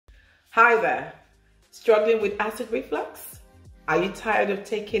Hi there. Struggling with acid reflux? Are you tired of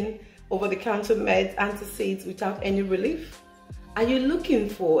taking over-the-counter meds, antacids without any relief? Are you looking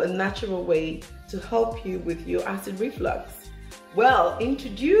for a natural way to help you with your acid reflux? Well,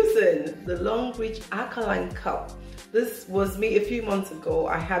 introducing the Longrich Alkaline cup. This was me a few months ago.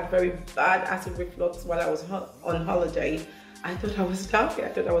 I had very bad acid reflux while I was on holiday. I thought I was dying. I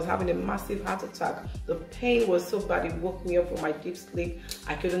thought I was having a massive heart attack. The pain was so bad it woke me up from my deep sleep.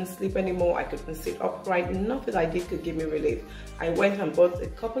 I couldn't sleep anymore. I couldn't sit upright. Nothing I did could give me relief. I went and bought a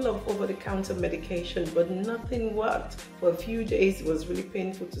couple of over-the-counter medication, but nothing worked. For a few days, it was really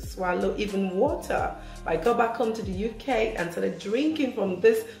painful to swallow, even water. I got back home to the UK and started drinking from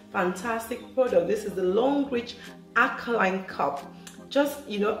this fantastic product. This is the Longrich Alkaline cup.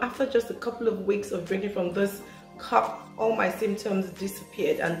 After just a couple of weeks of drinking from this cup, all my symptoms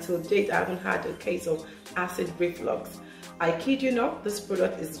disappeared. Until date, I haven't had a case of acid reflux. I kid you not, this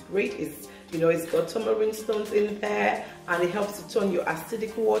product is great. It's got tamarind stones in there, and it helps to turn your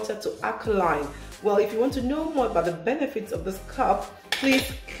acidic water to alkaline. Well, if you want to know more about the benefits of this cup,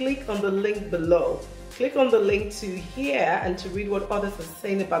 please click on the link below. Click on the link to hear and to read what others are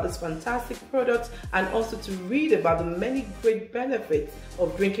saying about this fantastic product, and also to read about the many great benefits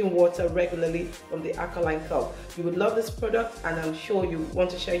of drinking water regularly from the alkaline cup. You would love this product, and I'm sure you want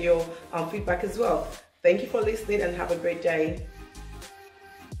to share your feedback as well. Thank you for listening and have a great day.